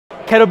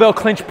Kettlebell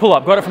clinch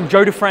pull-up. Got it from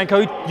Joe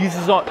DeFranco,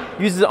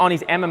 uses it on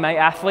his MMA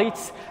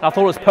athletes. And I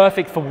thought it was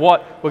perfect for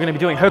what we're gonna be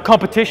doing. Her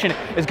competition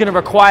is gonna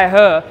require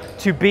her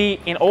to be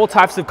in all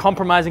types of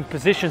compromising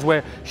positions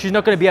where she's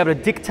not gonna be able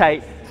to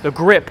dictate the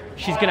grip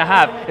she's gonna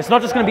have. It's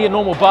not just gonna be a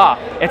normal bar.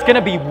 It's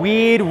gonna be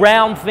weird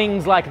round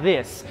things like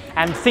this.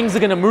 And things are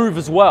gonna move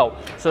as well.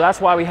 So that's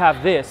why we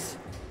have this.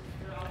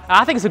 And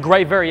I think it's a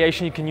great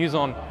variation you can use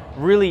on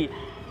really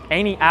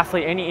any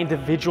athlete, any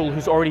individual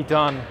who's already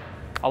done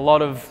a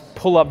lot of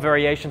pull-up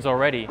variations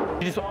already.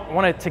 You just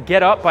want it to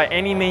get up by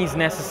any means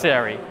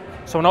necessary.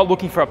 So we're not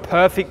looking for a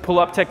perfect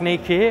pull-up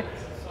technique here,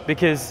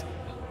 because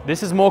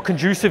this is more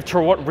conducive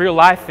to what real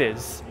life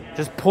is.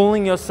 Just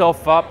pulling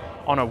yourself up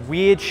on a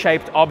weird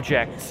shaped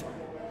object.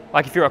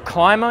 Like if you're a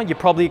climber, you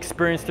probably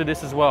experienced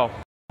this as well.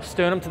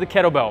 Sternum to the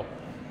kettlebell.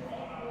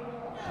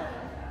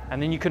 And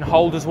then you can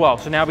hold as well.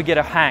 So now we get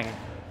a hang.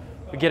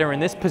 We get her in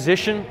this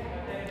position.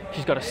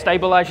 She's got to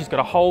stabilize, she's got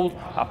to hold,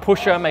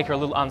 push her, make her a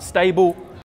little unstable.